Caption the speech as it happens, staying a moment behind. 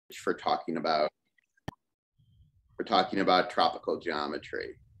for talking about tropical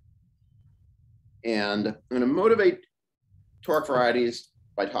geometry. And I'm going to motivate toric varieties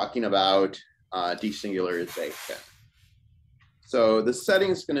by talking about desingularization. So the setting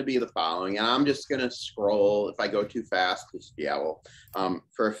is going to be the following, and I'm just going to scroll. If I go too fast, just well.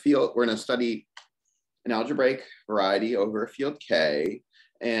 For a field, we're going to study an algebraic variety over a field K.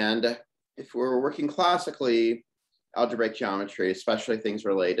 And if we're working classically, algebraic geometry, especially things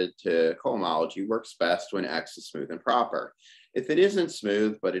related to cohomology, works best when X is smooth and proper. If it isn't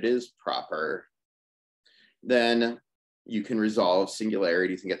smooth, but it is proper, then you can resolve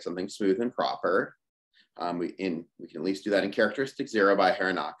singularities and get something smooth and proper. We can at least do that in characteristic 0 by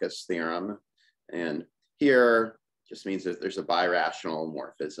Hironaka's theorem. And here just means that there's a birational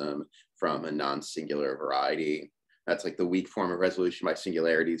morphism from a non-singular variety. That's like the weak form of resolution by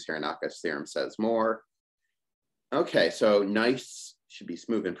singularities. Hironaka's theorem says more. Okay, so nice should be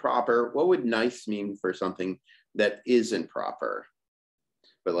smooth and proper. What would nice mean for something that isn't proper?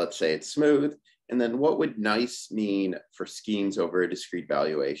 But let's say it's smooth. And then what would nice mean for schemes over a discrete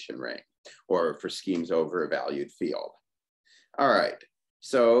valuation ring, or for schemes over a valued field? All right,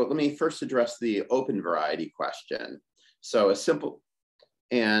 so let me first address the open variety question. So a simple,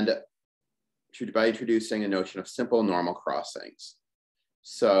 and by introducing a notion of simple normal crossings.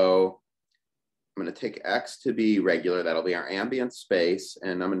 So I'm going to take X to be regular, that'll be our ambient space,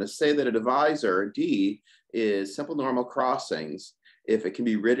 and I'm going to say that a divisor, D, is simple normal crossings if it can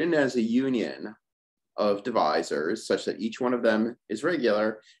be written as a union of divisors such that each one of them is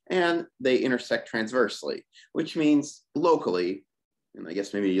regular and they intersect transversely, which means locally, and I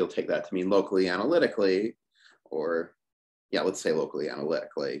guess maybe you'll take that to mean locally analytically, or yeah, let's say locally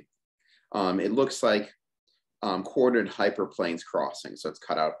analytically. It looks like coordinate hyperplanes crossing. So it's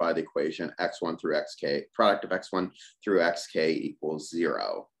cut out by the equation x1 through xk, product of x1 through xk equals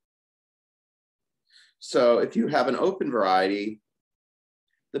 0. So if you have an open variety,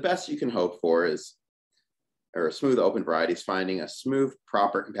 the best you can hope for is, or a smooth open variety is finding a smooth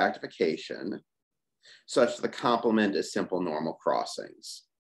proper compactification such that the complement is simple normal crossings.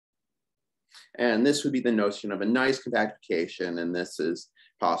 And this would be the notion of a nice compactification, and this is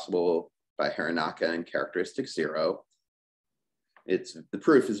possible by Hironaka and characteristic 0. The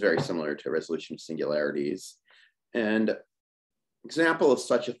proof is very similar to resolution of singularities. And example of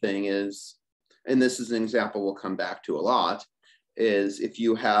such a thing is, and this is an example we'll come back to a lot, is if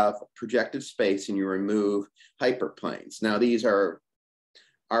you have projective space and you remove hyperplanes. Now these are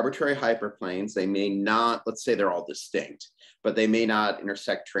arbitrary hyperplanes. They may not, let's say they're all distinct, but they may not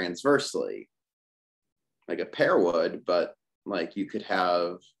intersect transversely like a pair would, but like you could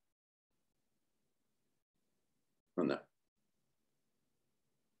have, oh no.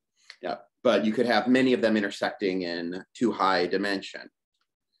 Yeah, but you could have many of them intersecting in too high a dimension.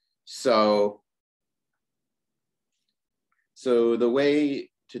 So the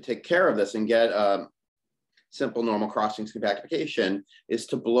way to take care of this and get simple normal crossings compactification is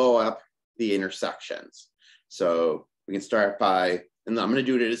to blow up the intersections. So we can start by, and I'm going to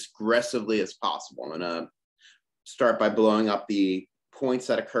do it as aggressively as possible. I'm going to start by blowing up the points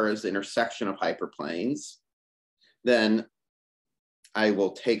that occur as the intersection of hyperplanes. Then I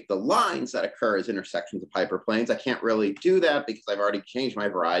will take the lines that occur as intersections of hyperplanes. I can't really do that because I've already changed my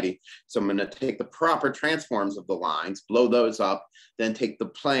variety. So I'm going to take the proper transforms of the lines, blow those up, then take the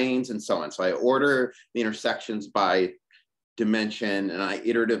planes and so on. So I order the intersections by dimension and I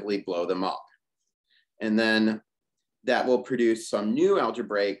iteratively blow them up. And then that will produce some new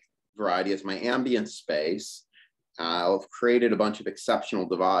algebraic variety as my ambient space. I'll have created a bunch of exceptional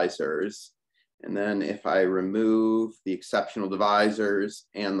divisors. And then if I remove the exceptional divisors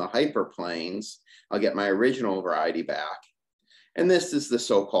and the hyperplanes, I'll get my original variety back. And this is the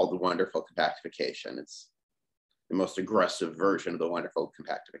so-called wonderful compactification. It's the most aggressive version of the wonderful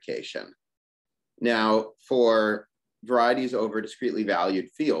compactification. Now, for varieties over discretely valued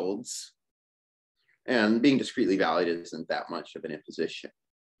fields, and being discretely valued isn't that much of an imposition.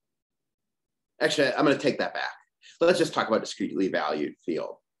 Actually, I'm going to take that back. Let's just talk about discretely valued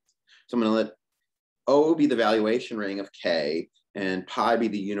field. So I'm going to let O be the valuation ring of K and pi be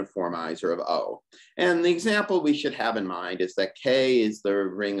the uniformizer of O. And the example we should have in mind is that K is the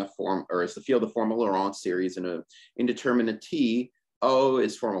ring of form, or is the field of formal Laurent series in an indeterminate T. O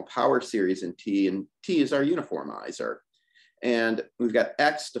is formal power series in T, and T is our uniformizer. And we've got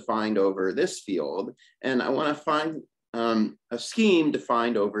X defined over this field, and I want to find a scheme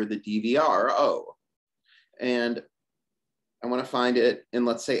defined over the DVR O. And I want to find it, and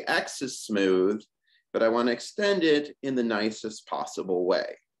let's say X is smooth, but I want to extend it in the nicest possible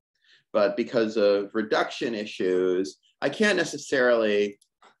way. But because of reduction issues, I can't necessarily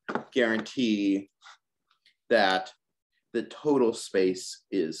guarantee that the total space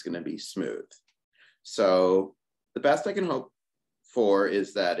is going to be smooth. So the best I can hope for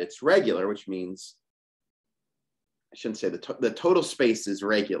is that it's regular, which means, I shouldn't say the total space is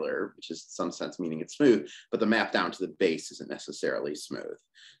regular, which is in some sense meaning it's smooth, but the map down to the base isn't necessarily smooth.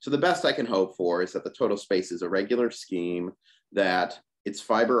 So the best I can hope for is that the total space is a regular scheme, that its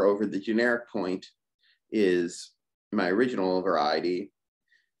fiber over the generic point is my original variety.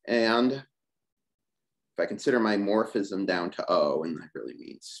 And if I consider my morphism down to O, and that really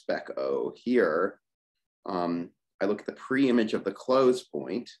means spec O here, I look at the pre-image of the closed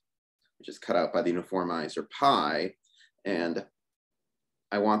point, which is cut out by the uniformizer pi, and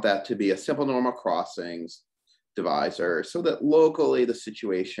I want that to be a simple normal crossings divisor so that locally the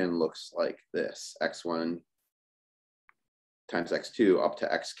situation looks like this: x1 times x2 up to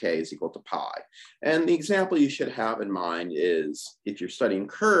xk is equal to pi. And the example you should have in mind is, if you're studying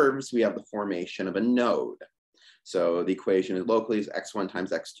curves, we have the formation of a node. So the equation locally is x1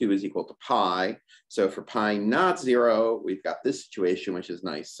 times x2 is equal to pi. So for pi not 0, we've got this situation, which is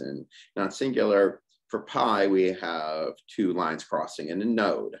nice and not singular. For pi, we have two lines crossing in a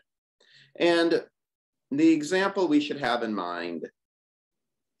node. And the example we should have in mind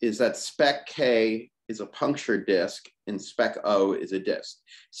is that spec k is a punctured disk and spec O is a disk.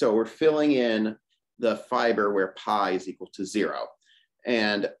 So we're filling in the fiber where pi is equal to 0.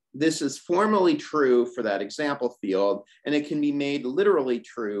 And this is formally true for that example field, and it can be made literally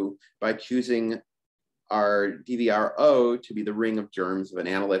true by choosing our DVRO to be the ring of germs of an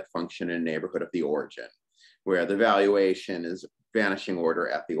analytic function in a neighborhood of the origin, where the valuation is vanishing order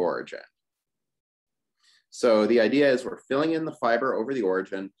at the origin. So the idea is we're filling in the fiber over the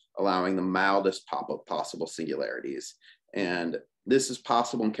origin, allowing the mildest possible singularities. And this is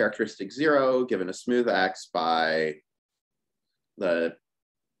possible in characteristic 0, given a smooth X, by the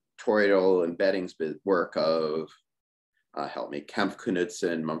toric embeddings work of, help me, Kempf,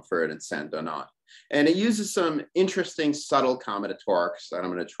 Knudsen, Mumford, and Saint-Donat. And it uses some interesting subtle combinatorics that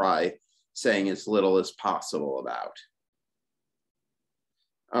I'm going to try saying as little as possible about.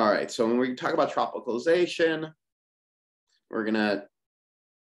 All right, so when we talk about tropicalization, we're going to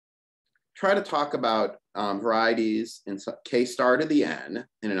try to talk about varieties in k star to the n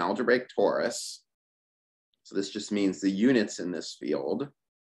in an algebraic torus. So this just means the units in this field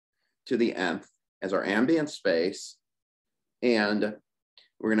to the nth as our ambient space. And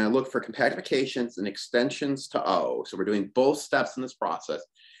we're going to look for compactifications and extensions to O. So we're doing both steps in this process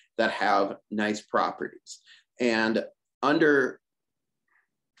that have nice properties. And under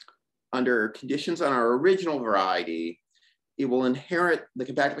conditions on our original variety, it will inherit, the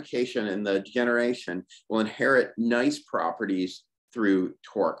compactification and the degeneration will inherit nice properties through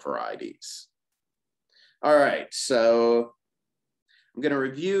toric varieties. All right, so I'm going to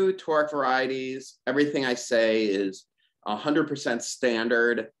review toric varieties. Everything I say is 100%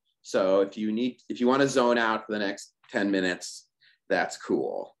 standard. So if you want to zone out for the next 10 minutes, that's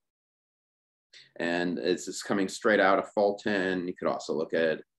cool. And it's just coming straight out of Fulton. You could also look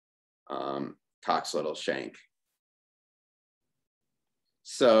at Cox Little Shank.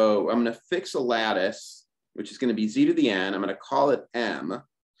 So I'm going to fix a lattice, which is going to be z to the n. I'm going to call it m.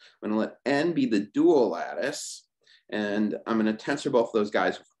 I'm going to let n be the dual lattice. And I'm going to tensor both of those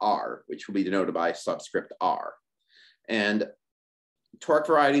guys with r, which will be denoted by subscript r. And toric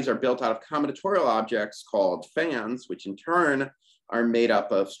varieties are built out of combinatorial objects called fans, which in turn are made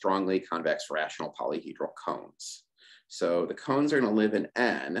up of strongly convex rational polyhedral cones. So the cones are going to live in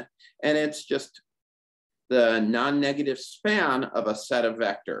n, and it's just the non-negative span of a set of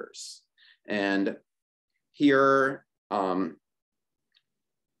vectors. And here,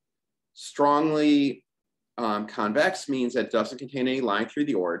 strongly convex means that it doesn't contain any line through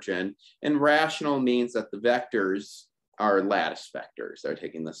the origin, and rational means that the vectors are lattice vectors that are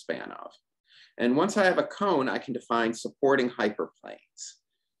taking the span of. And once I have a cone, I can define supporting hyperplanes.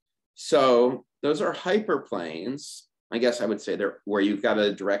 So those are hyperplanes. I guess I would say they're where you've got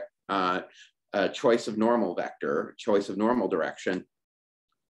a direct choice of normal vector, choice of normal direction,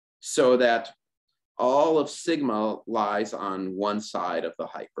 so that all of sigma lies on one side of the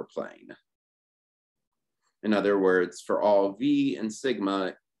hyperplane. In other words, for all v and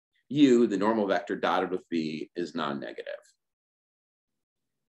sigma, u, the normal vector dotted with v, is non-negative.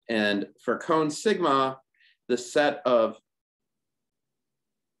 And for cone sigma, the set of,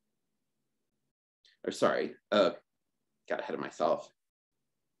 got ahead of myself.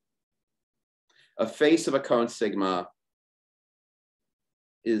 A face of a cone sigma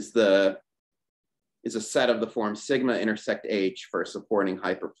is a set of the form sigma intersect h for a supporting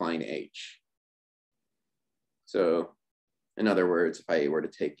hyperplane h. So In other words, if I were to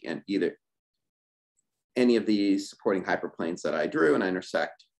take either any of these supporting hyperplanes that I drew and I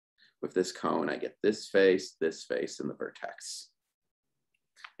intersect with this cone, I get this face, and the vertex.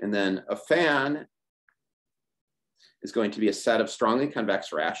 And then a fan is going to be a set of strongly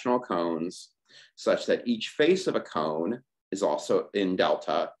convex rational cones such that each face of a cone is also in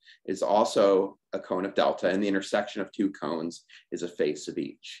delta, is also a cone of delta, and the intersection of two cones is a face of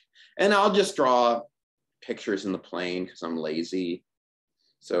each. And I'll just draw pictures in the plane because I'm lazy.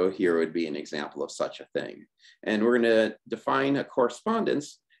 So here would be an example of such a thing. And we're going to define a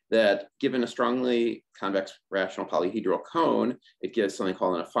correspondence that given a strongly convex rational polyhedral cone, it gives something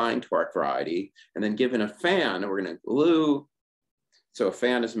called an affine toric variety. And then given a fan, we're going to glue. So a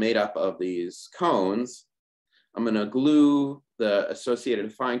fan is made up of these cones. I'm going to glue the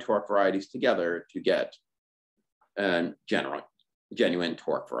associated affine toric varieties together to get a genuine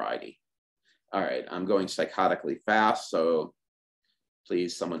toric variety. All right, I'm going psychotically fast, so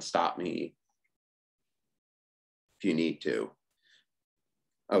please someone stop me if you need to.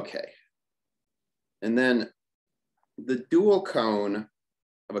 Okay, and then the dual cone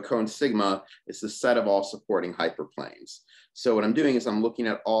of a cone sigma is the set of all supporting hyperplanes. So what I'm doing is I'm looking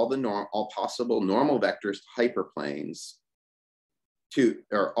at all possible normal vectors to hyperplanes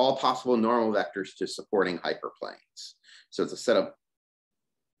or all possible normal vectors to supporting hyperplanes. So it's a set of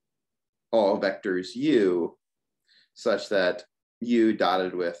all vectors U such that U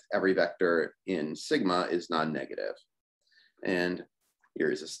dotted with every vector in sigma is non-negative. And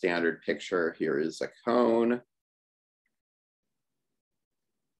here's a standard picture. Here is a cone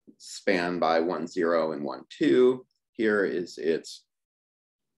spanned by 1, 0 and 1, 2. Here is its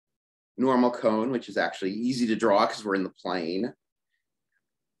normal cone, which is actually easy to draw because we're in the plane.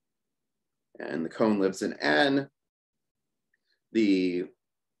 And the cone lives in N. The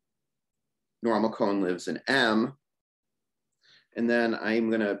normal cone lives in M. And then I'm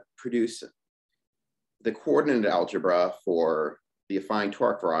going to produce the coordinate algebra for the affine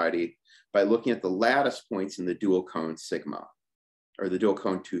toric variety by looking at the lattice points in the dual cone sigma, or the dual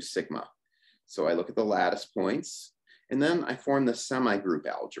cone 2 sigma. So I look at the lattice points, and then I form the semi-group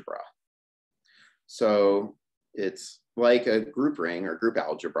algebra. So it's like a group ring or group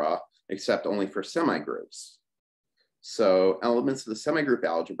algebra, except only for semigroups. So elements of the semigroup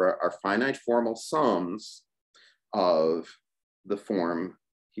algebra are finite formal sums of the form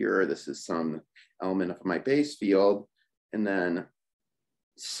here. This is some element of my base field, and then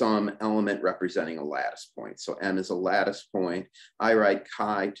some element representing a lattice point. So M is a lattice point. I write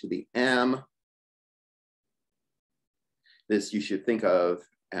chi to the M. This you should think of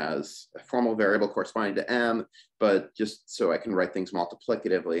as a formal variable corresponding to M, but just so I can write things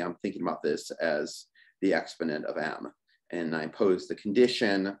multiplicatively, I'm thinking about this as the exponent of M. And I impose the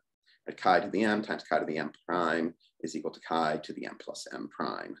condition that chi to the M times chi to the M prime is equal to chi to the M plus M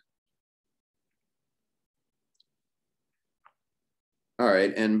prime. All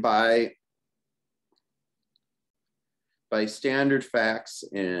right, and by standard facts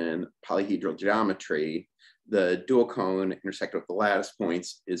in polyhedral geometry, the dual cone intersected with the lattice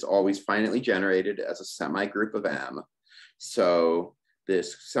points is always finitely generated as a semigroup of M. So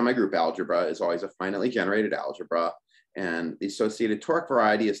this semigroup algebra is always a finitely generated algebra, and the associated toric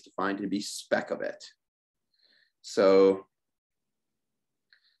variety is defined to be spec of it. So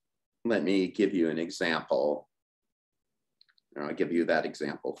let me give you an example. I'll give you that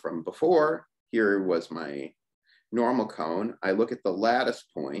example from before. Here was my normal cone. I look at the lattice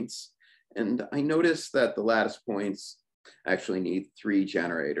points, and I notice that the lattice points actually need 3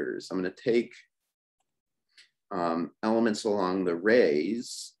 generators. I'm going to take elements along the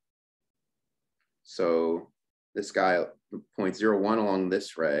rays. So this guy, the point 0, 1 along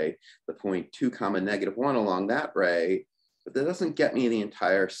this ray, the point 2, -1 along that ray, but that doesn't get me the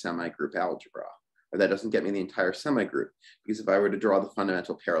entire semigroup algebra, or that doesn't get me the entire semigroup, because if I were to draw the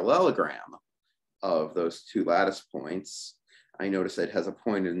fundamental parallelogram of those 2 lattice points, I notice it has a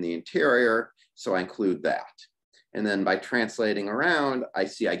point in the interior, so I include that. And then by translating around, I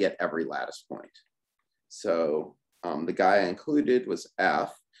see I get every lattice point. So the guy I included was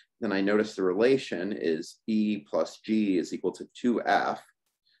F. Then I notice the relation is E plus G is equal to 2F.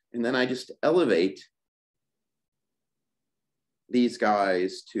 And then I just elevate these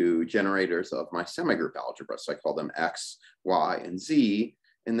guys to generators of my semigroup algebra. So I call them X, Y, and Z.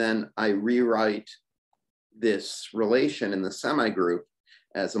 And then I rewrite this relation in the semigroup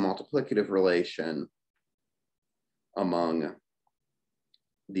as a multiplicative relation among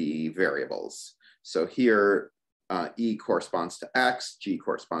the variables. So here, E corresponds to X, G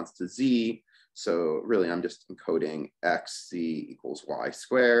corresponds to Z. So really I'm just encoding X, Z equals Y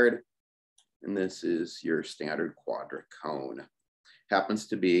squared. And this is your standard quadric cone. Happens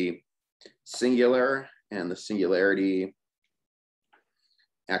to be singular, and the singularity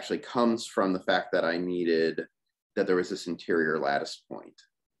actually comes from the fact that I needed, that there was this interior lattice point.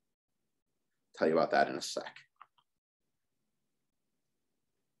 Tell you about that in a sec.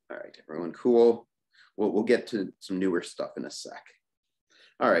 All right, everyone cool? We'll get to some newer stuff in a sec.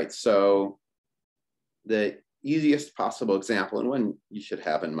 All right, so the easiest possible example, and one you should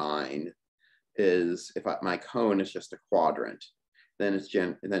have in mind, is if my cone is just a quadrant, then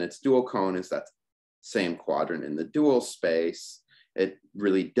its dual cone is that same quadrant in the dual space. It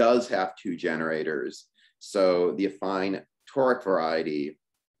really does have two generators. So the affine toric variety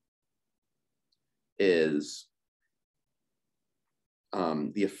is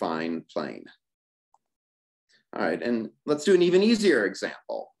the affine plane. All right, and let's do an even easier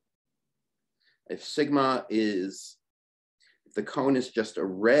example. If sigma is, if the cone is just a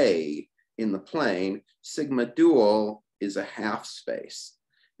ray in the plane, sigma dual is a half space.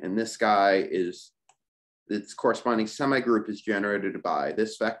 And this guy is, its corresponding semigroup is generated by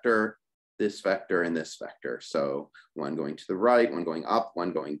this vector, and this vector. So one going to the right, one going up,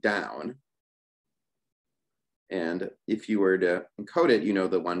 one going down. And if you were to encode it, you know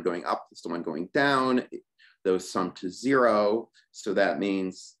the one going up is the one going down. Those sum to 0. So that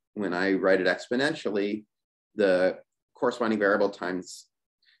means when I write it exponentially, the corresponding variable times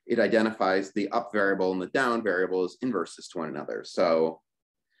it identifies the up variable and the down variable as inverses to one another. So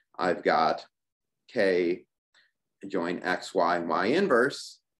I've got k join x, y, and y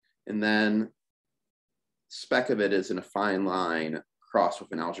inverse, and then spec of it is an affine line crossed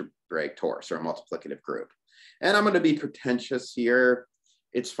with an algebraic torus or a multiplicative group. And I'm going to be pretentious here.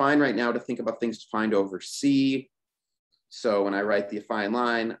 It's fine right now to think about things defined over C. So when I write the affine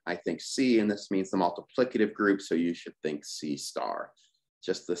line, I think C, and this means the multiplicative group, so you should think C star.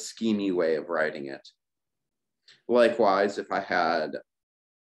 Just the schemy way of writing it. Likewise, if I had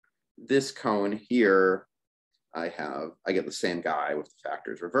this cone here, I get the same guy with the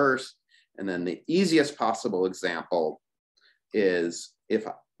factors reversed. And then the easiest possible example is if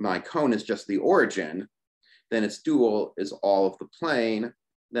my cone is just the origin, then its dual is all of the plane.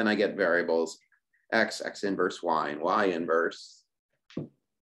 Then I get variables x, x inverse, y, and y inverse.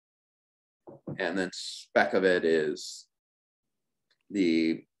 And then spec of it is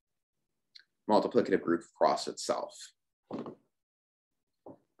the multiplicative group across itself.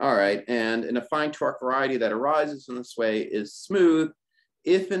 All right, and an affine toric variety that arises in this way is smooth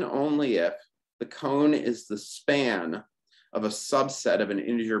if and only if the cone is the span of a subset of an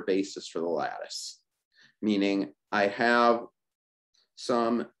integer basis for the lattice. Meaning I have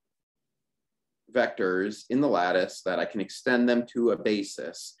some vectors in the lattice that I can extend them to a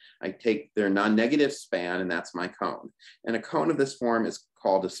basis. I take their non-negative span, and that's my cone. And a cone of this form is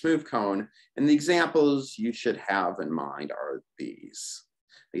called a smooth cone. And the examples you should have in mind are these.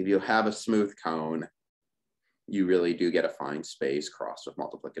 If you have a smooth cone, you really do get a fine space crossed with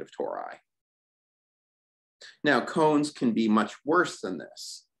multiplicative tori. Now, cones can be much worse than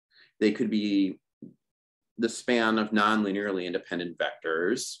this. They could be the span of non-linearly independent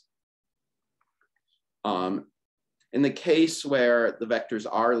vectors. In the case where the vectors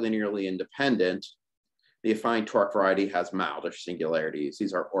are linearly independent, the affine toric variety has milder singularities.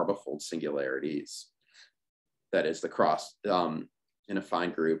 These are orbifold singularities. That is the cross in a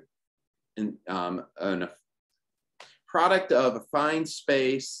affine group. In a product of a affine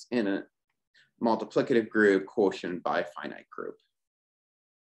space in a multiplicative group quotient by a finite group.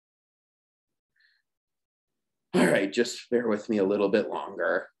 All right, just bear with me a little bit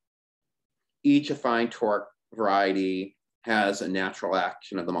longer. Each affine toric variety has a natural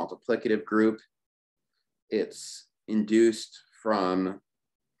action of the multiplicative group. It's induced from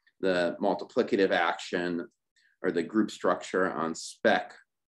the multiplicative action or the group structure on spec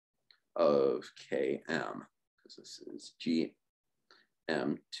of Km, because this is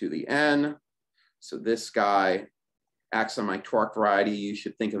Gm to the n. So this guy acts on my toric variety. You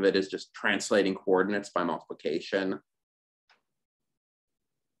should think of it as just translating coordinates by multiplication.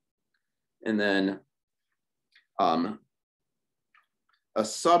 And then a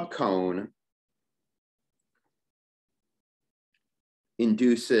subcone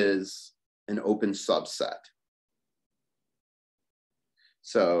induces an open subset.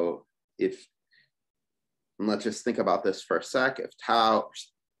 So and let's just think about this for a sec. If tau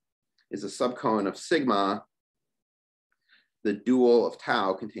is a subcone of sigma, the dual of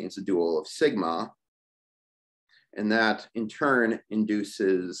tau contains the dual of sigma, and that in turn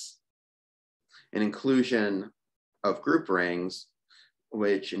induces an inclusion of group rings,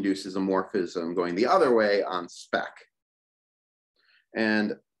 which induces a morphism going the other way on spec.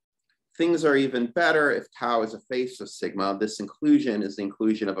 And things are even better if tau is a face of sigma. This inclusion is the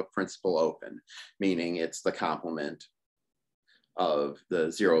inclusion of a principal open, meaning it's the complement of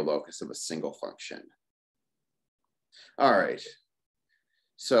the zero locus of a single function. All right,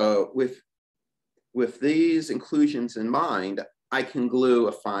 so with these inclusions in mind, I can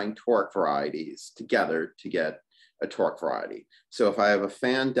glue affine toric varieties together to get a toric variety. So if I have a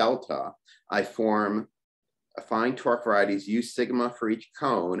fan delta, I form affine toric varieties U sigma for each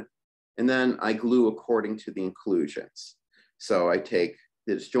cone, and then I glue according to the inclusions. So I take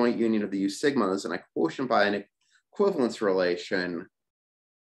the disjoint union of the U sigmas and I quotient by an equivalence relation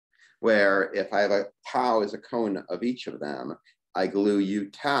where if I have a tau as a cone of each of them, I glue U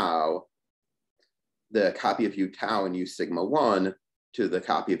tau, the copy of U tau and U sigma 1 to the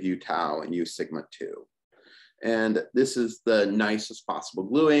copy of U tau and U sigma 2. And this is the nicest possible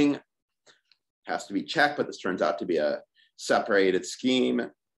gluing. Has to be checked, but this turns out to be a separated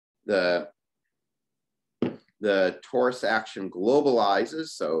scheme. The torus action globalizes,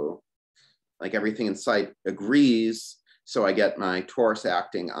 so like everything in sight agrees, so I get my torus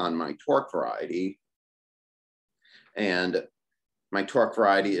acting on my toric variety. And my toric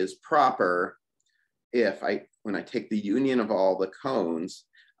variety is proper if when I take the union of all the cones,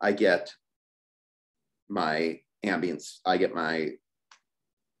 I get my ambience, I get my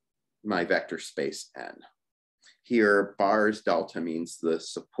vector space n. Here, bars delta means the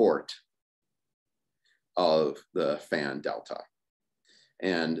support of the fan delta.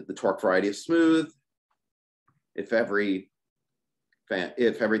 And the toric variety is smooth if every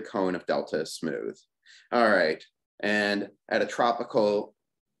cone of delta is smooth. All right, and at a tropical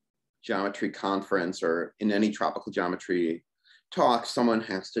geometry conference or in any tropical geometry talk, someone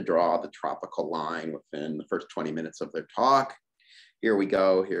has to draw the tropical line within the first 20 minutes of their talk. Here we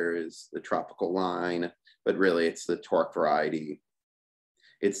go, here is the tropical line, but really it's the toric variety.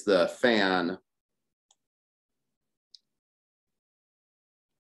 It's the fan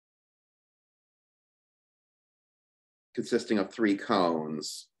consisting of 3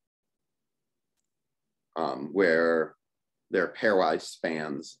 cones where they're pairwise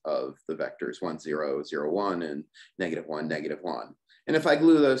spans of the vectors 1, 0, 0, 1, and -1, -1. And if I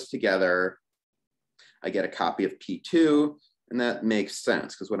glue those together, I get a copy of P2, and that makes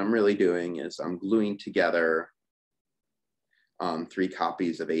sense because what I'm really doing is I'm gluing together 3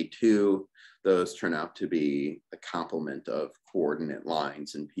 copies of A2. Those turn out to be the complement of coordinate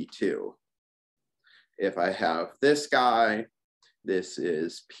lines in P2. If I have this guy, this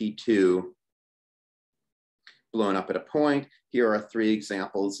is P2 blown up at a point. Here are 3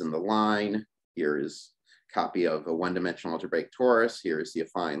 examples in the line. Here is a copy of a one-dimensional algebraic torus. Here is the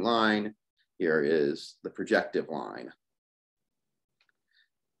affine line. Here is the projective line.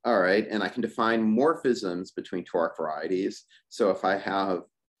 All right, and I can define morphisms between toric varieties. So if I have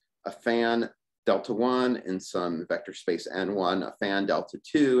a fan delta 1 in some vector space n1, a fan delta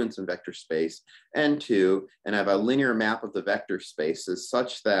 2 in some vector space n2, and I have a linear map of the vector spaces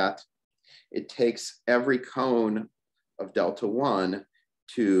such that it takes every cone of delta 1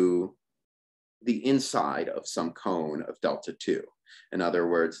 to the inside of some cone of delta 2. In other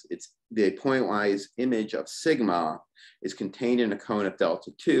words, it's the pointwise image of sigma is contained in a cone of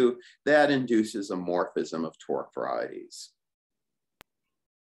delta 2 that induces a morphism of toric varieties.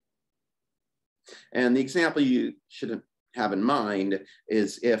 And the example you should have in mind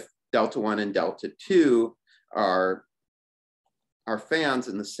is if delta 1 and delta 2 are fans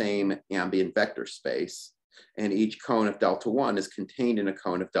in the same ambient vector space, and each cone of delta 1 is contained in a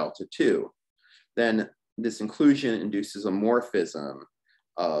cone of delta 2, then this inclusion induces a morphism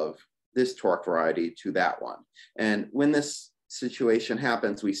of this toric variety to that one. And when this situation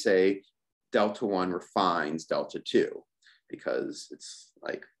happens, we say delta 1 refines delta 2, because it's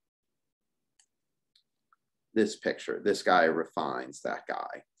like this picture, this guy refines that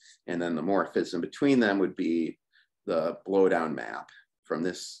guy. And then the morphism between them would be the blowdown map from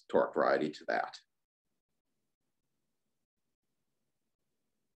this toric variety to that.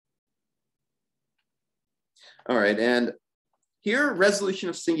 All right, and here resolution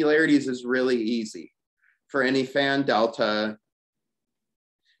of singularities is really easy. For any fan delta,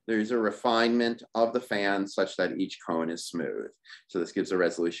 there's a refinement of the fan such that each cone is smooth. So this gives a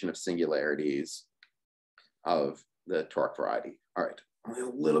resolution of singularities of the toric variety. All right, only a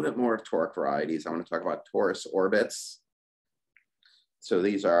little bit more of toric varieties. I want to talk about torus orbits. So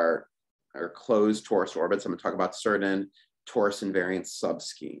these are closed torus orbits. I'm going to talk about certain torus invariant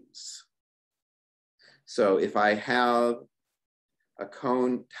subschemes. So if I have a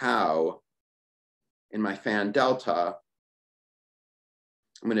cone tau in my fan delta,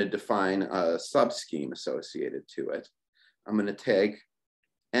 I'm going to define a subscheme associated to it. I'm going to take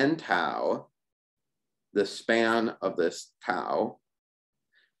n tau, the span of this tau.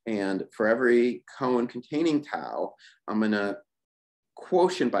 And for every cone containing tau, I'm going to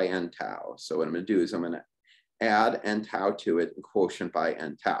quotient by n tau. So what I'm going to do is I'm going to add n tau to it and quotient by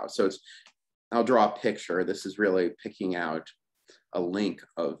n tau. So I'll draw a picture. This is really picking out a link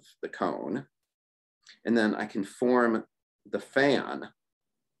of the cone. And then I can form the fan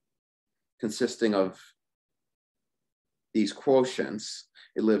consisting of these quotients.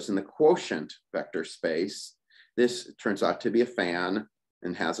 It lives in the quotient vector space. This turns out to be a fan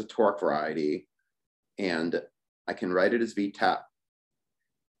and has a torque variety. And I can write it as v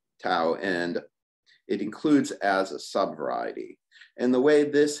tau, and it includes as a subvariety. And the way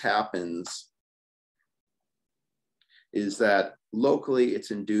this happens is that locally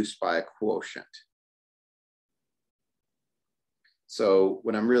it's induced by a quotient. So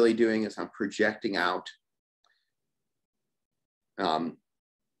what I'm really doing is I'm projecting out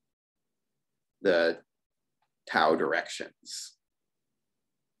the tau directions.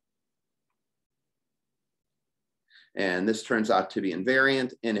 And this turns out to be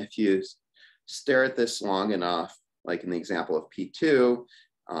invariant. And if you stare at this long enough, like in the example of P2,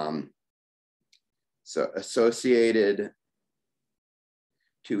 so associated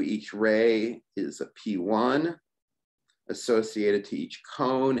to each ray is a P1, associated to each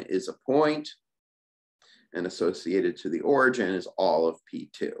cone is a point, and associated to the origin is all of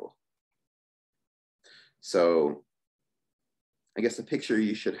P2. So I guess the picture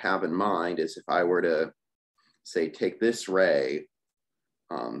you should have in mind is if I were to say, take this ray,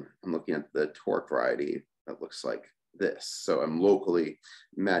 I'm looking at the torque variety that looks like this. So I'm locally,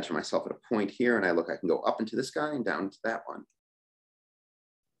 imagine myself at a point here, and I can go up into this guy and down to that one.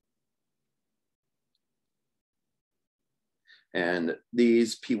 And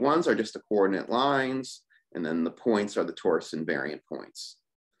these P1s are just the coordinate lines, and then the points are the torus invariant points.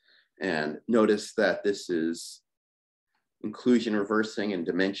 And notice that this is inclusion reversing and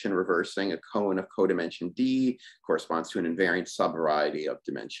dimension reversing. A cone of codimension D corresponds to an invariant subvariety of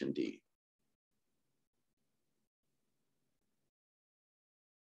dimension D.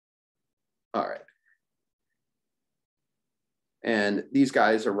 All right. And these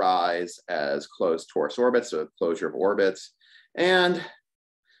guys arise as closed torus orbits, so closure of orbits. And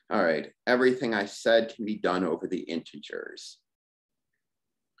all right, everything I said can be done over the integers.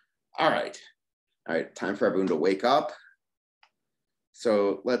 All right, time for everyone to wake up.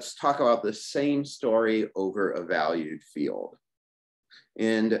 So let's talk about the same story over a valued field.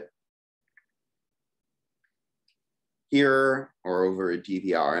 And here, or over a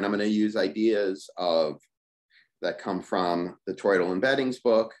DVR, and I'm going to use ideas that come from the toroidal embeddings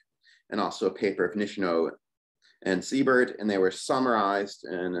book, and also a paper of Nishino and Siebert, and they were summarized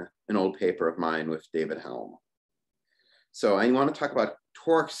in an old paper of mine with David Helm. So I want to talk about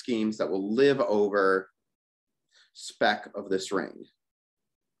torque schemes that will live over spec of this ring.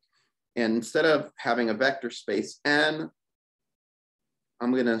 And instead of having a vector space n,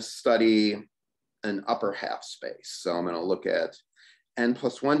 I'm going to study an upper half space. So I'm going to look at n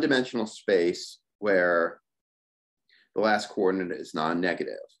plus one dimensional space where the last coordinate is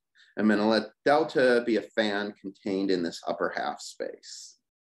non-negative. I'm going to let delta be a fan contained in this upper half space.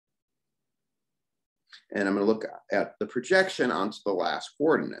 And I'm going to look at the projection onto the last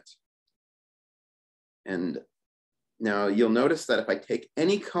coordinate. And now you'll notice that if I take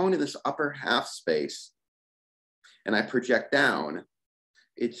any cone in this upper half space and I project down,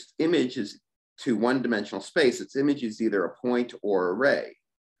 its image is to one-dimensional space. Its image is either a point or a ray.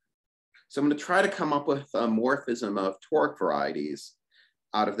 So I'm going to try to come up with a morphism of torque varieties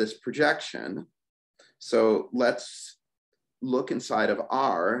out of this projection. So let's look inside of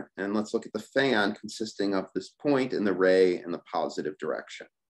R, and let's look at the fan consisting of this point and the ray in the positive direction.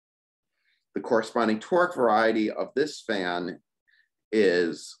 The corresponding torque variety of this fan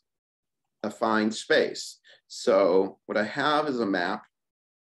is affine space. So what I have is a map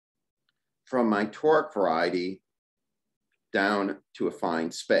from my torque variety down to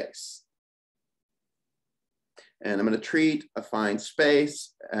affine space. And I'm going to treat affine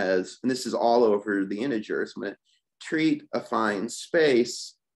space as, and this is all over the integers, I'm going to treat affine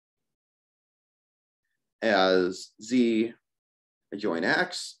space as Z adjoin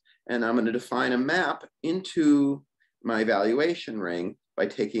X, and I'm going to define a map into my evaluation ring by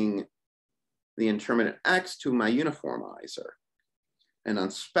taking the indeterminate X to my uniformizer. And on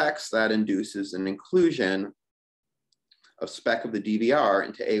specs, that induces an inclusion of spec of the DVR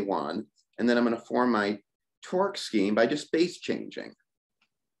into A1. And then I'm going to form my torque scheme by just base changing.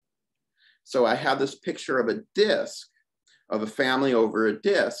 So I have this picture of a disk, of a family over a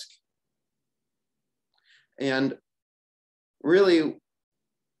disk. And really,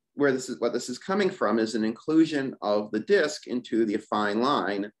 what this is coming from is an inclusion of the disk into the affine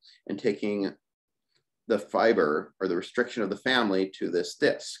line and taking the fiber or the restriction of the family to this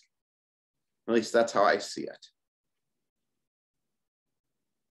disk. At least that's how I see it.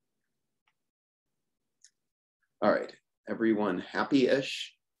 All right, everyone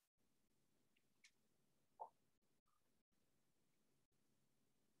happy-ish?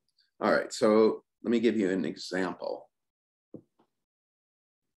 All right, so let me give you an example.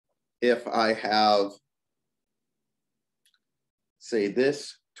 If I have, say,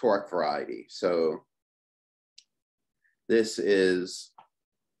 this toric variety, so this is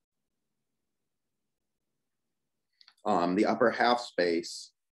the upper half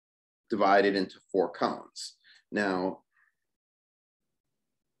space divided into 4 cones. Now,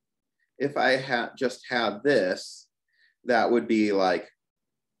 if I just had this, that would be like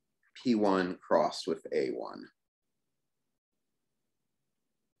P1 crossed with A1.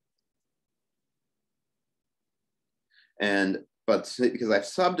 But because I've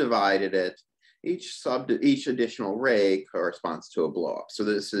subdivided it, each additional ray corresponds to a blow up. So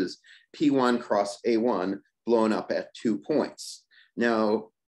this is P1 cross A1 blown up at 2 points. Now,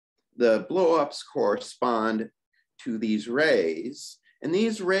 the blow ups correspond to these rays, and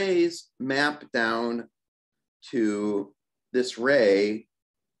these rays map down to this ray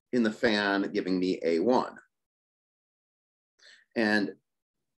in the fan giving me A1. And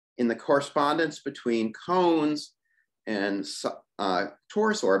in the correspondence between cones and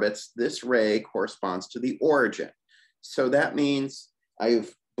torus orbits, this ray corresponds to the origin. So that means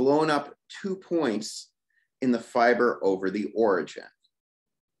I've blown up 2 points in the fiber over the origin.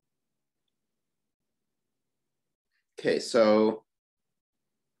 Okay, so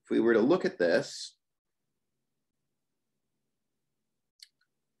if we were to look at this,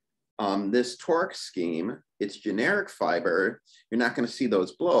 this toric scheme, its generic fiber, you're not going to see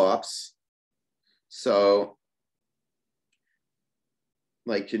those blow-ups. So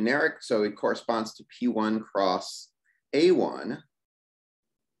like generic, so it corresponds to P1 cross A1.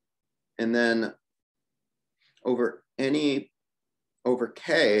 And then over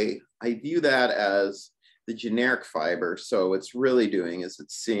K, I view that as the generic fiber. So it's really doing is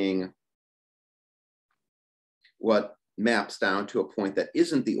it's seeing what maps down to a point that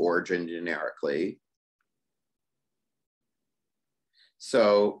isn't the origin generically.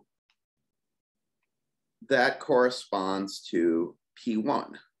 So that corresponds to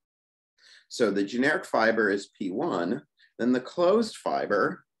P1. So the generic fiber is P1, then the closed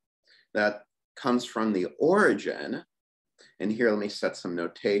fiber that comes from the origin, and here let me set some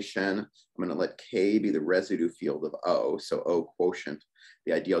notation. I'm gonna let K be the residue field of O, so O quotient,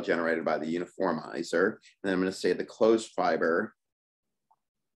 the ideal generated by the uniformizer. And then I'm gonna say the closed fiber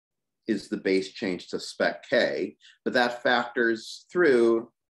is the base change to spec K, but that factors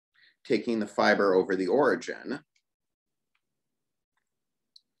through taking the fiber over the origin.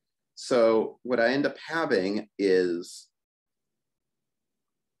 So what I end up having is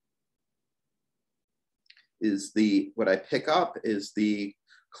what I pick up is the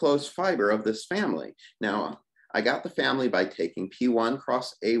closed fiber of this family. Now, I got the family by taking P1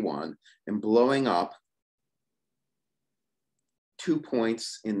 cross A1 and blowing up 2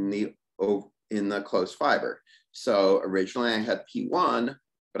 points in the closed fiber. So originally I had P1,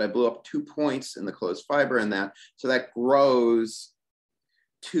 but I blew up 2 points in the closed fiber and so that grows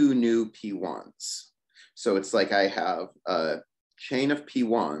 2 new P1s. So it's like I have a chain of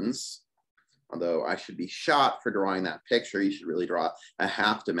P1s, although I should be shot for drawing that picture. You should really draw a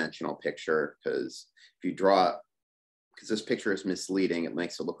half-dimensional picture, because if you draw, because this picture is misleading, it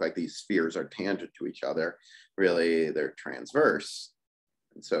makes it look like these spheres are tangent to each other. Really, they're transverse.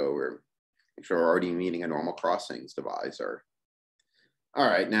 And so we're already meeting a normal crossings divisor. All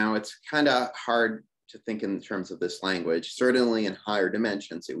right, now it's kind of hard to think in terms of this language. Certainly in higher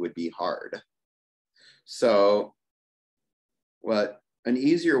dimensions, it would be hard. So an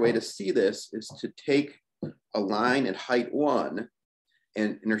easier way to see this is to take a line at height 1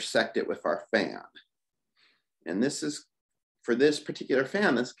 and intersect it with our fan. And this is, for this particular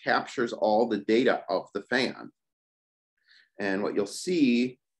fan, this captures all the data of the fan. And what you'll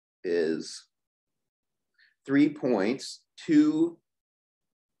see is 3 points, two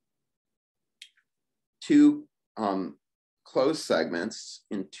closed segments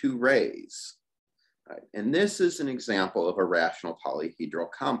in 2 rays. Right. And this is an example of a rational polyhedral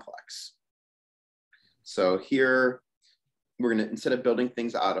complex. So here, we're gonna, instead of building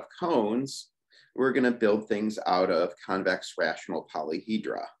things out of cones, we're gonna build things out of convex rational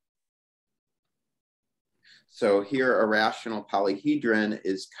polyhedra. So here, a rational polyhedron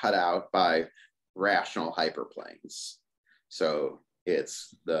is cut out by rational hyperplanes. So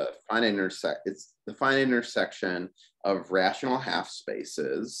It's the finite intersection of rational half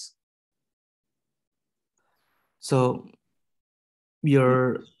spaces. So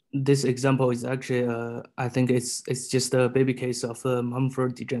this example is actually I think it's just a baby case of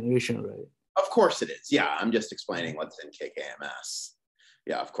Mumford degeneration, right? Of course it is. Yeah, I'm just explaining what's in KKMS.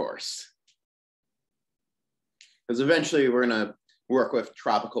 Yeah, of course. Because eventually we're going to work with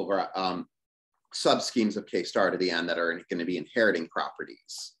tropical subschemes of K star to the end that are going to be inheriting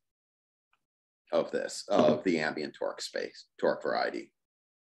properties of the ambient toric space, toric variety.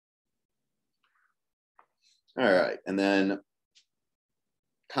 All right, and then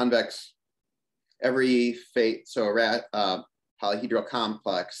convex, every phase, so a polyhedral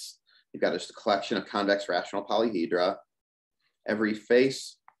complex, you've got just a collection of convex rational polyhedra. Every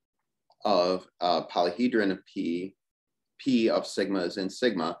face of polyhedron of P of sigma is in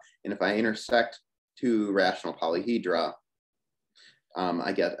sigma. And if I intersect two rational polyhedra,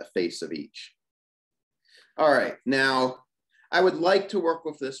 I get a face of each. All right, now I would like to work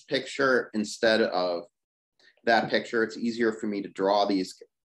with this picture instead of that picture. It's easier for me to draw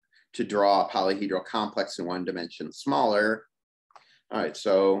a polyhedral complex in one dimension smaller. All right,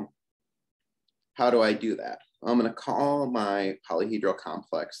 so how do I do that? I'm going to call my polyhedral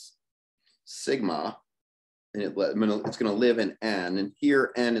complex sigma, and it's going to live in n, and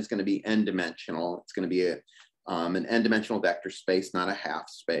here n is going to be n-dimensional. It's going to be an n-dimensional vector space, not a half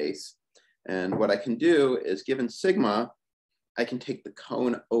space. And what I can do is, given sigma, I can take the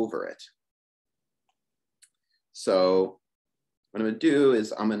cone over it. So what I'm going to do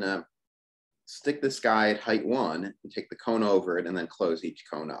is I'm going to stick this guy at height 1 and take the cone over it and then close each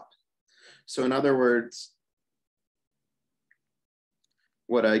cone up. So in other words,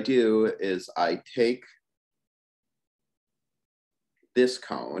 what I do is I take this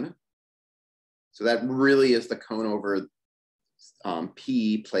cone. So that really is the cone over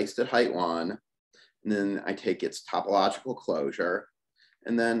P placed at height 1. And then I take its topological closure.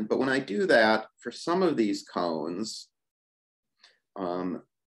 And then, but when I do that, for some of these cones,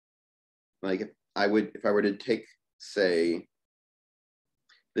 like if I were to take, say,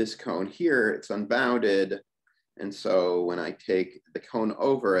 this cone here, it's unbounded. And so when I take the cone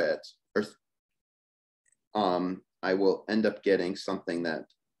over it, I will end up getting something that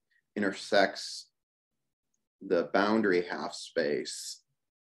intersects the boundary half space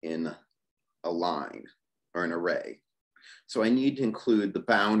in a line or an array. So I need to include the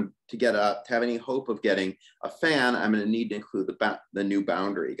bound to have any hope of getting a fan. I'm going to need to include the new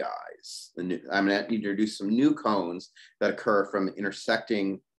boundary guys. I'm going to need to introduce some new cones that occur from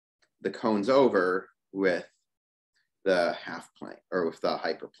intersecting the cones over with the half plane or with the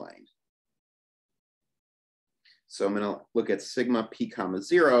hyperplane. So I'm going to look at sigma p comma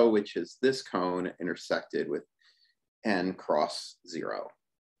 0, which is this cone intersected with n cross 0.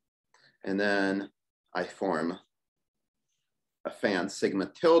 And then I form a fan sigma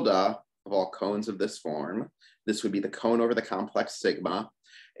tilde of all cones of this form. This would be the cone over the complex sigma.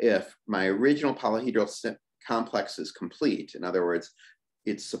 If my original polyhedral complex is complete, in other words,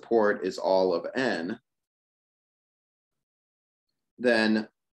 its support is all of n, then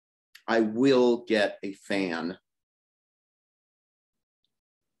I will get a fan.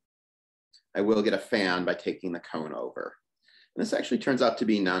 I will get a fan by taking the cone over. And this actually turns out to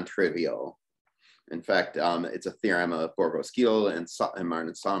be non-trivial. In fact, it's a theorem of Bourbeau-Skeel and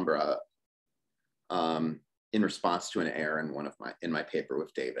Martin Sombra in response to an error in my paper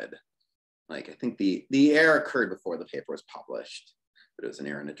with David. Like, I think the error occurred before the paper was published, but it was an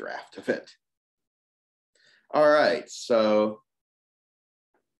error in a draft of it. All right, so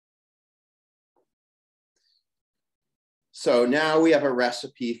now we have a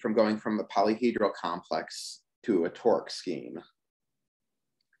recipe from going from a polyhedral complex to a toric scheme.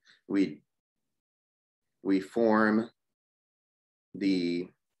 We form the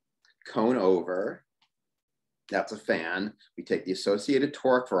cone over, that's a fan. We take the associated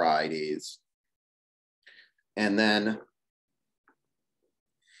toric varieties, and then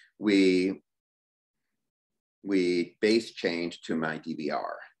we base change to my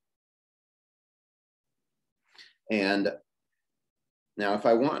DVR. And now if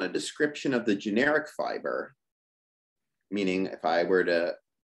I want a description of the generic fiber, meaning if I were to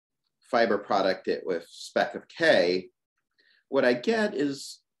fiber product it with spec of K, what I get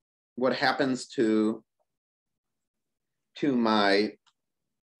is what happens to my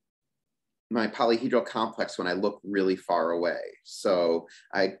polyhedral complex when I look really far away. So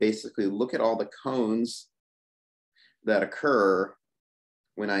I basically look at all the cones that occur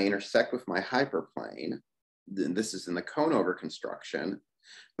when I intersect with my hyperplane. This is in the cone over construction.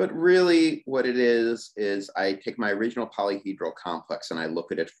 But really what it is I take my original polyhedral complex and I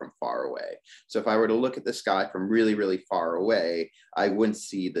look at it from far away. So if I were to look at this guy from really, really far away, I wouldn't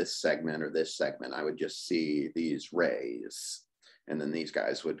see this segment or this segment. I would just see these rays. And then these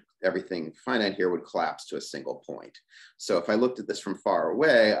guys would, everything finite here would collapse to a single point. So if I looked at this from far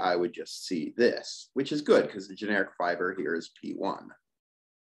away, I would just see this, which is good because the generic fiber here is P1.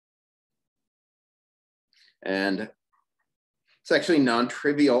 And it's actually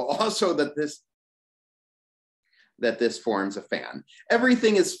non-trivial also that this forms a fan.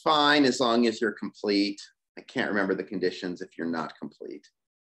 Everything is fine as long as you're complete. I can't remember the conditions if you're not complete.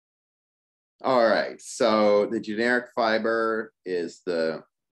 All right, so the generic fiber is the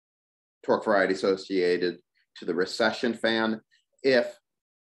torque variety associated to the recession fan. If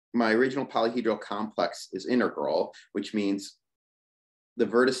my original polyhedral complex is integral, which means the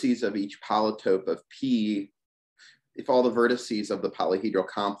vertices of each polytope of P, if all the vertices of the polyhedral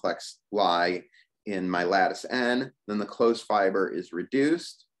complex lie in my lattice N, then the closed fiber is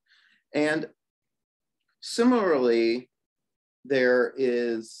reduced. And similarly, there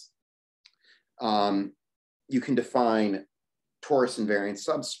is, you can define torus invariant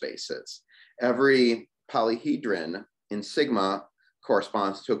subspaces. Every polyhedron in sigma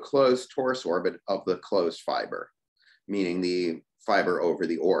corresponds to a closed torus orbit of the closed fiber, meaning the fiber over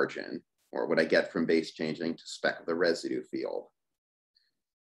the origin, or what I get from base changing to spec of the residue field.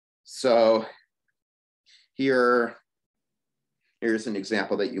 So here's an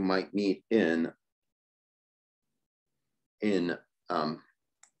example that you might meet in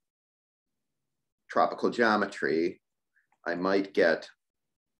tropical geometry. I might get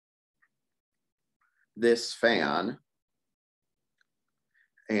this fan,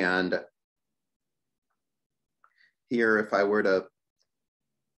 and here if I were to,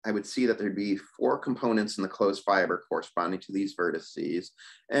 I would see that there'd be 4 components in the closed fiber corresponding to these vertices.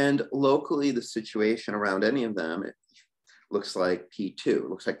 And locally, the situation around any of them, it looks like P2. It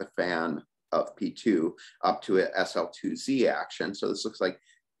looks like the fan of P2 up to a SL2Z action. So this looks like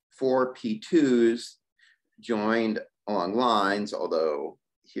 4 P2s joined along lines, although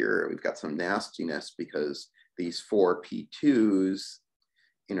here we've got some nastiness because these 4 P2s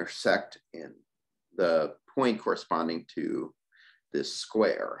intersect in the point corresponding to this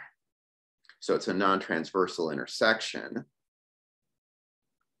square. So it's a non-transversal intersection.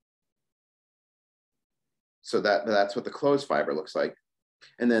 So that's what the closed fiber looks like.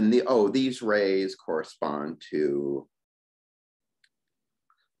 And then these rays correspond to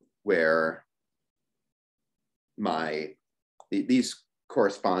where these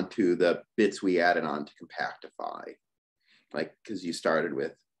correspond to the bits we added on to compactify. Like, because you started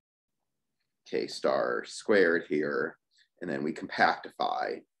with K star squared here, and then we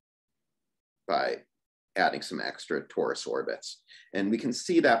compactify by adding some extra torus orbits. And we can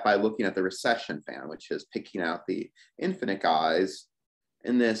see that by looking at the recession fan, which is picking out the infinite guys.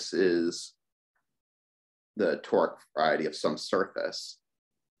 And this is the toric variety of some surface.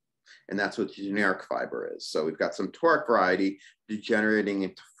 And that's what the generic fiber is. So we've got some toric variety degenerating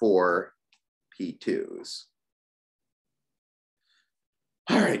into 4 P2s.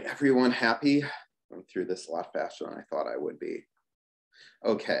 All right, everyone happy? Went through this a lot faster than I thought I would be.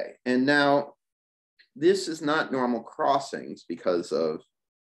 Okay, and now this is not normal crossings because of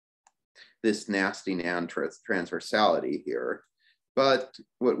this nasty non-transversality here. But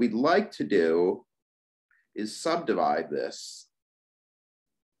what we'd like to do is subdivide this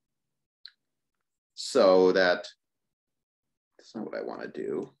so that, that's not what I want to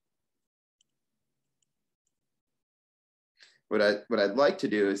do. What I'd like to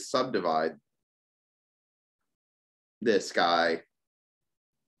do is subdivide this guy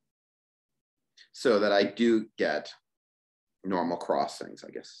so that I do get normal crossings,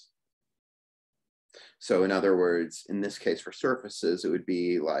 I guess. So in other words, in this case for surfaces, it would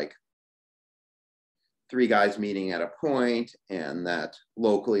be like 3 guys meeting at a point, and that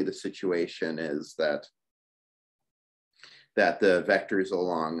locally the situation is that the vectors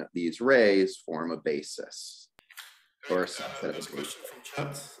along these rays form a basis. Or a subset of a question from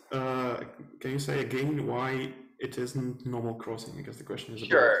chat. Can you say again why it isn't normal crossing? Because the question is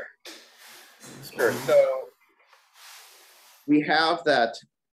about. Sure. So we have that.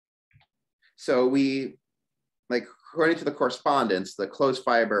 So we, like, according to the correspondence, the closed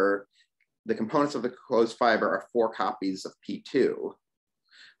fiber, the components of the closed fiber are 4 copies of P2.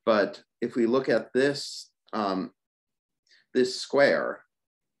 But if we look at this, this square,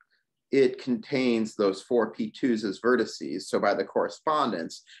 it contains those 4 P2s as vertices. So by the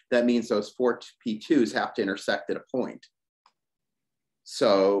correspondence, that means those 4 P2s have to intersect at a point.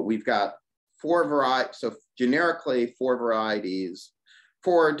 So we've got 4 varieties. So generically, 4 varieties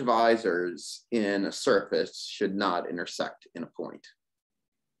four divisors in a surface should not intersect in a point.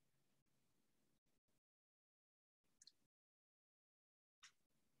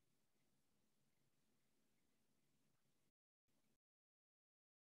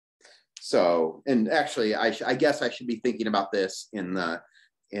 So, and actually, I guess I should be thinking about this in the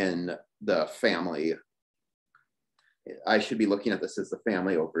family. I should be looking at this as the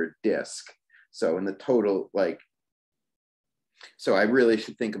family over disk. So in the total, like, so I really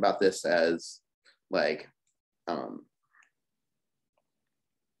should think about this as like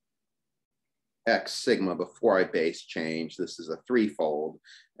X sigma before I base change. This is a threefold.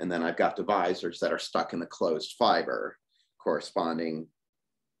 And then I've got divisors that are stuck in the closed fiber corresponding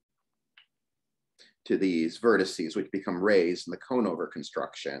to these vertices, which become rays in the cone over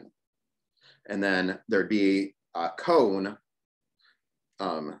construction. And then there'd be a cone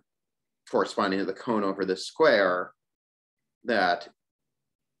corresponding to the cone over this square that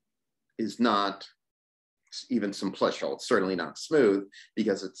is not even simplicial. It's certainly not smooth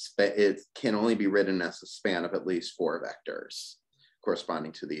because it can only be written as a span of at least 4 vectors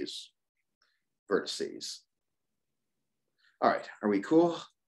corresponding to these vertices. All right, are we cool?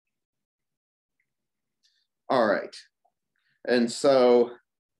 All right, and so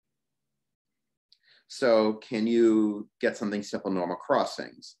can you get something simple normal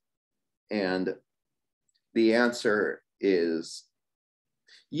crossings? And the answer is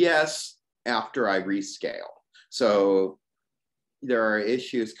yes, after I rescale. So there are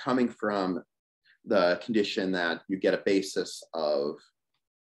issues coming from the condition that you get a basis of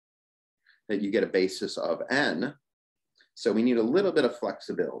n. So we need a little bit of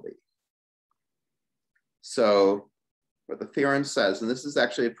flexibility. So what the theorem says, and this is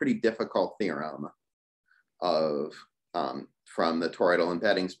actually a pretty difficult theorem of from the toroidal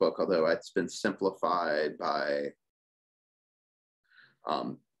embeddings book, although it's been simplified by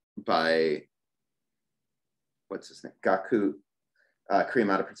what's his name, Gaku,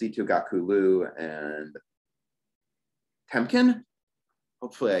 Kriyamada Przitu, Gaku Lu, and Temkin.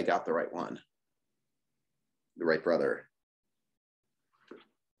 Hopefully I got the right one, the right brother.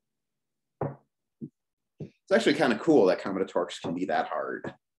 It's actually kind of cool that combinatorics can be that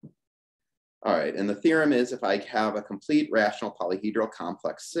hard. All right, and the theorem is if I have a complete rational polyhedral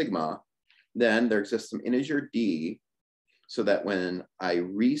complex sigma, then there exists some integer d, so that when I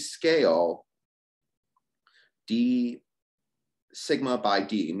rescale d sigma by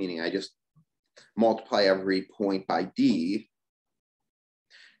d, meaning I just multiply every point by d,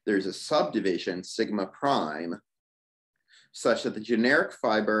 there's a subdivision sigma prime such that the generic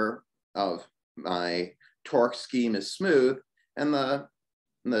fiber of my toric scheme is smooth, and then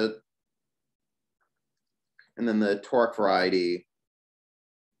the toric variety,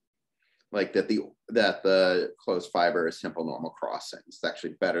 like that the closed fiber is simple normal crossings. It's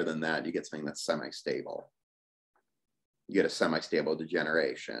actually better than that. You get something that's semi-stable. You get a semi-stable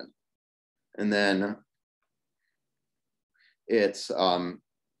degeneration. And then it's an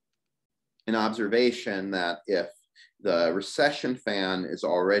observation that if the recession fan is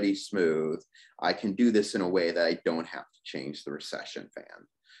already smooth, I can do this in a way that I don't have to change the recession fan.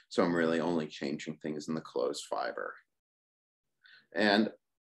 So I'm really only changing things in the closed fiber. And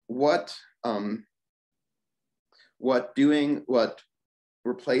what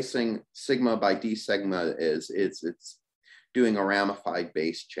replacing sigma by d sigma is, it's doing a ramified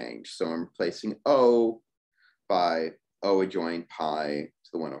base change. So I'm replacing O by O adjoint pi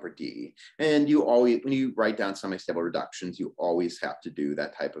to the 1 over d. And you always, when you write down semi-stable reductions, you always have to do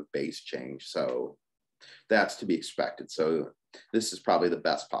that type of base change. So that's to be expected. So this is probably the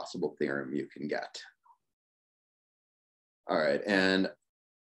best possible theorem you can get. All right, and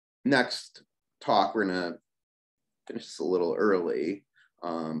next talk, we're gonna finish this a little early,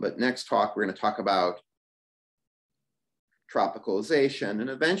 but next talk, we're gonna talk about tropicalization, and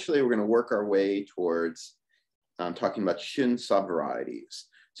eventually we're gonna work our way towards talking about Shun subvarieties.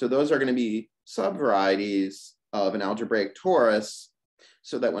 So those are gonna be subvarieties of an algebraic torus,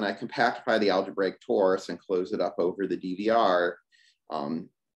 so that when I compactify the algebraic torus and close it up over the DVR,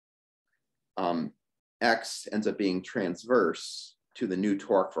 X ends up being transverse to the new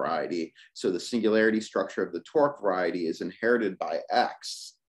toric variety. So the singularity structure of the toric variety is inherited by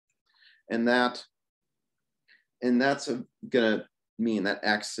X. And that's gonna mean that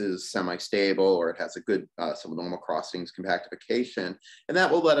X is semi-stable, or it has a good subnormal crossings compactification. And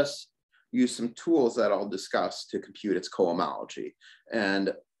that will let us use some tools that I'll discuss to compute its cohomology.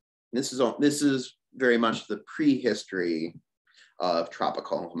 And this is very much the prehistory of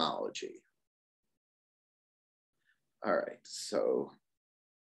tropical homology. All right, so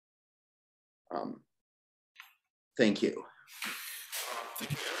thank you.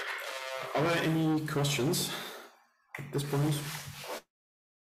 Are there any questions at this point?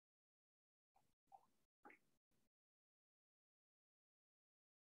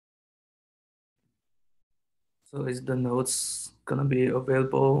 So is the notes gonna be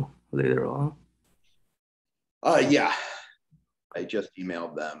available later on? Yeah, I just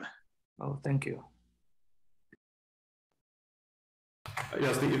emailed them. Oh, thank you.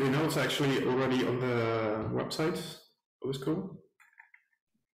 Yes, the notes are actually already on the website of the school.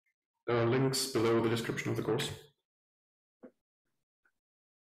 There are links below the description of the course.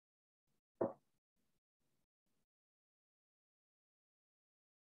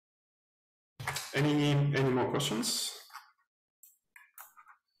 Any more questions?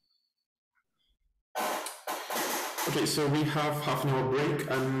 Okay, so we have half an hour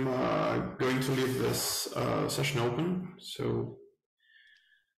break. I'm going to leave this session open. So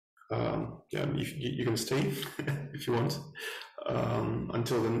yeah, you can stay if you want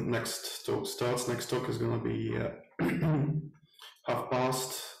until the next talk starts. Next talk is going to be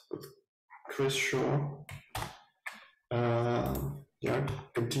 1:30 with Chris Shaw. Yeah,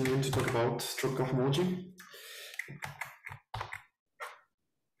 continuing to talk about cohomology.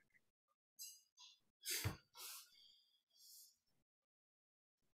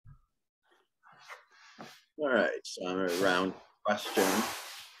 All right, so I'm around questions.